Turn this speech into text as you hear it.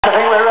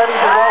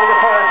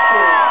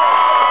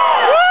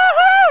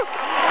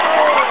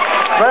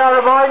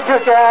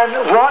again,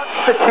 watch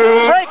the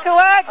cheese Break a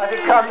leg! as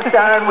it comes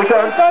down. We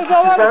don't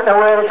know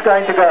where it's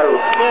going to go.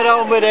 Get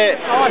on with it.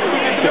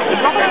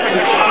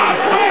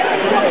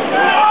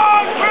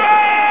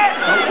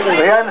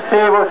 The MC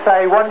will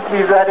say 1 to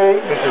be ready,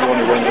 2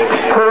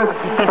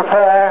 to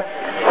prepare,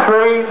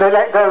 3 they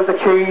let go of the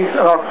cheese,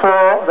 and on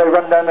 4 they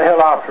run down the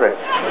hill after it.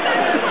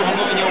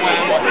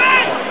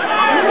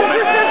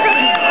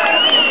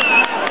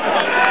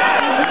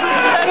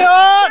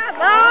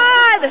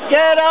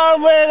 Get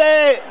on with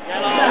it!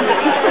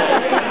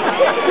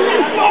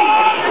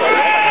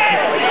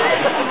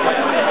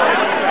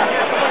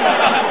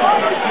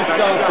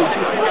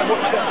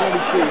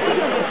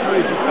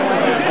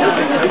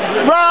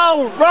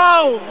 Roll,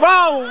 roll,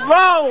 roll,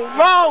 roll,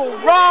 roll,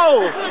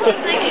 roll!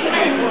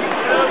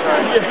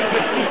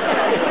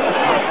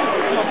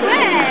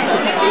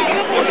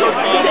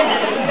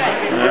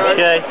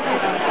 Okay.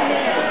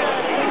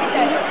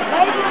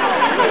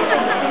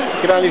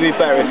 It could only be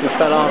better if he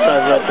fell half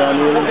over that down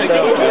the hill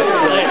himself.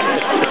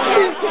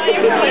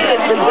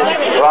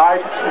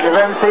 Right, the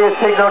MC has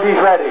signalled he's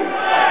ready.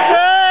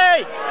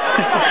 Hey!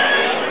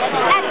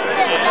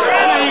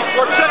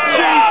 What's that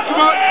cheese? Come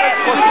on!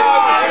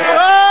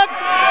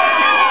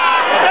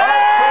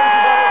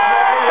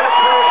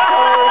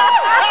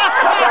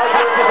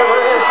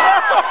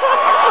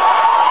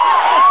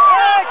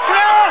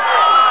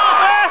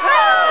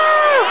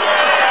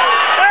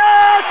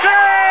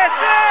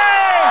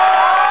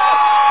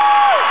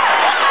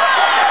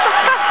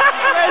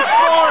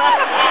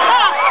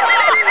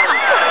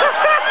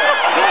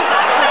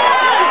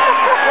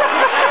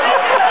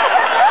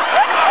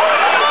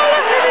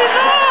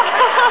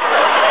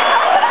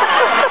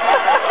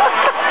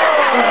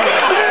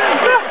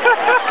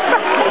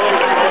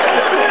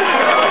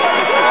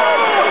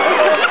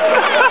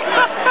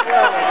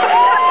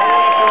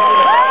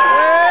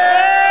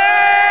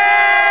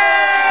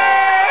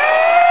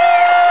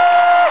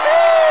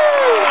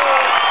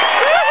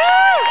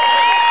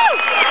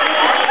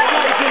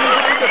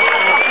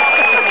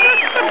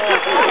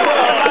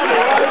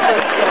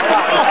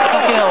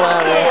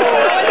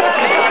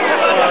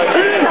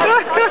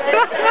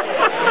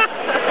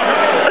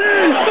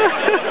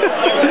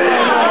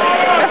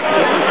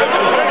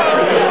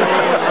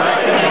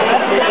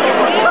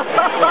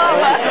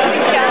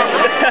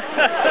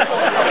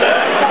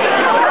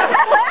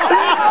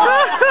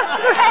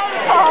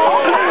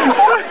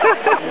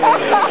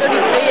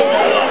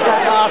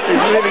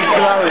 Really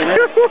glowing, eh?